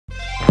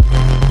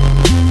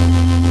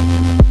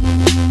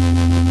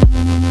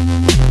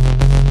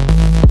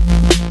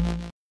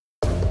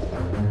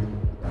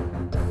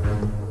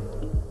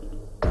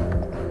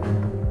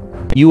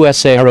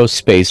U.S.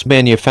 aerospace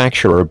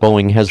manufacturer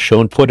Boeing has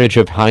shown footage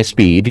of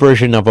high-speed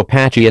version of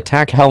Apache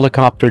attack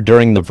helicopter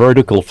during the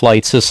Vertical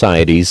Flight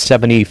Society's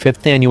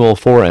 75th Annual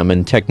Forum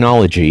and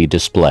Technology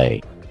display.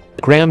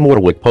 Graham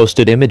Warwick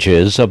posted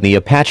images of the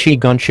Apache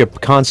gunship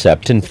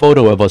concept and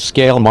photo of a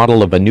scale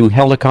model of a new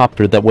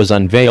helicopter that was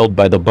unveiled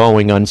by the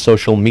Boeing on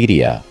social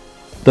media.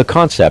 The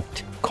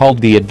concept, called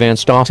the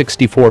Advanced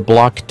A64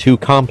 Block II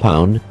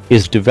compound,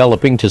 is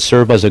developing to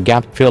serve as a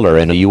gap filler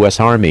in a U.S.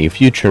 Army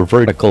Future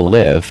Vertical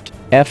Lift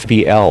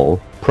 (FVL)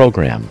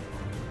 program.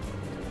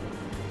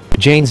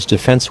 Jane's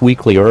Defense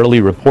Weekly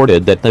early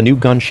reported that the new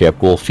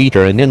gunship will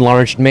feature an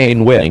enlarged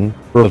main wing,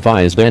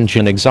 revised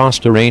engine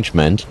exhaust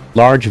arrangement,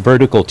 large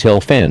vertical tail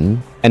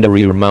fin, and a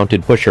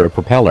rear-mounted pusher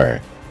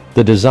propeller.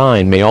 The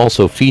design may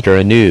also feature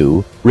a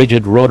new,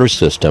 rigid rotor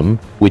system,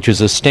 which is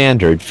a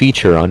standard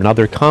feature on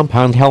other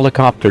compound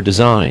helicopter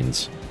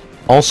designs.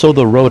 Also,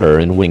 the Rotor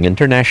and Wing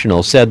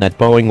International said that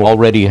Boeing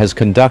already has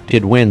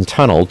conducted wind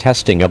tunnel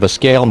testing of a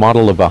scale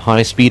model of a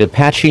high-speed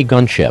Apache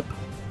gunship.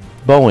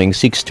 Boeing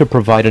seeks to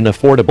provide an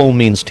affordable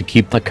means to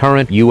keep the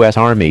current U.S.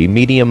 Army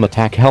medium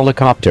attack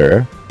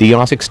helicopter, the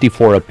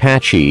A64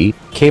 Apache,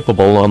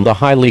 capable on the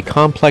highly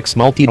complex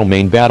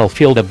multi-domain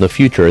battlefield of the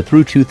future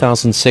through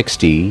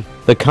 2060,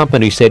 the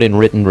company said in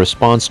written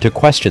response to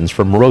questions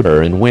from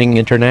Rotor and Wing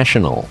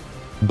International.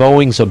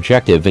 Boeing's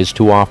objective is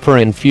to offer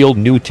and field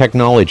new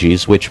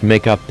technologies which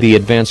make up the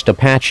advanced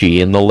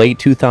Apache in the late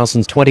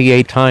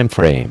 2028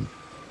 timeframe.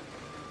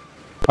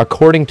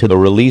 According to the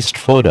released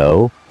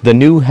photo, the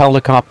new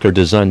helicopter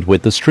designed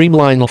with the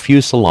streamlined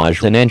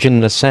fuselage and engine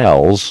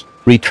nacelles,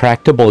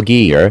 retractable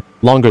gear,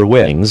 longer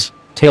wings,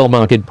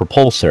 tail-mounted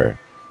propulsor.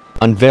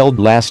 Unveiled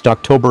last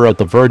October at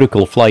the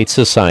Vertical Flight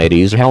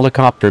Society's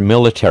Helicopter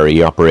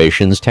Military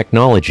Operations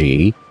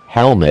Technology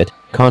Helmet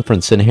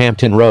Conference in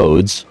Hampton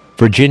Roads,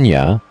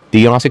 Virginia,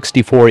 the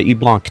A64E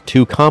Block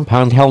II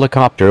compound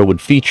helicopter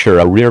would feature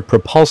a rear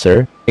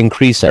propulsor,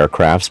 increase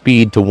aircraft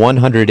speed to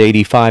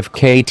 185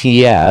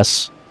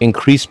 kts,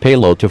 increase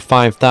payload to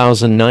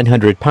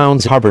 5,900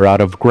 pounds, hover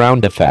out of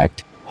ground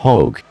effect,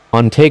 HOG,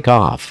 on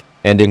takeoff,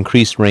 and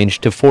increase range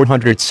to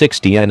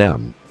 460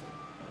 nm.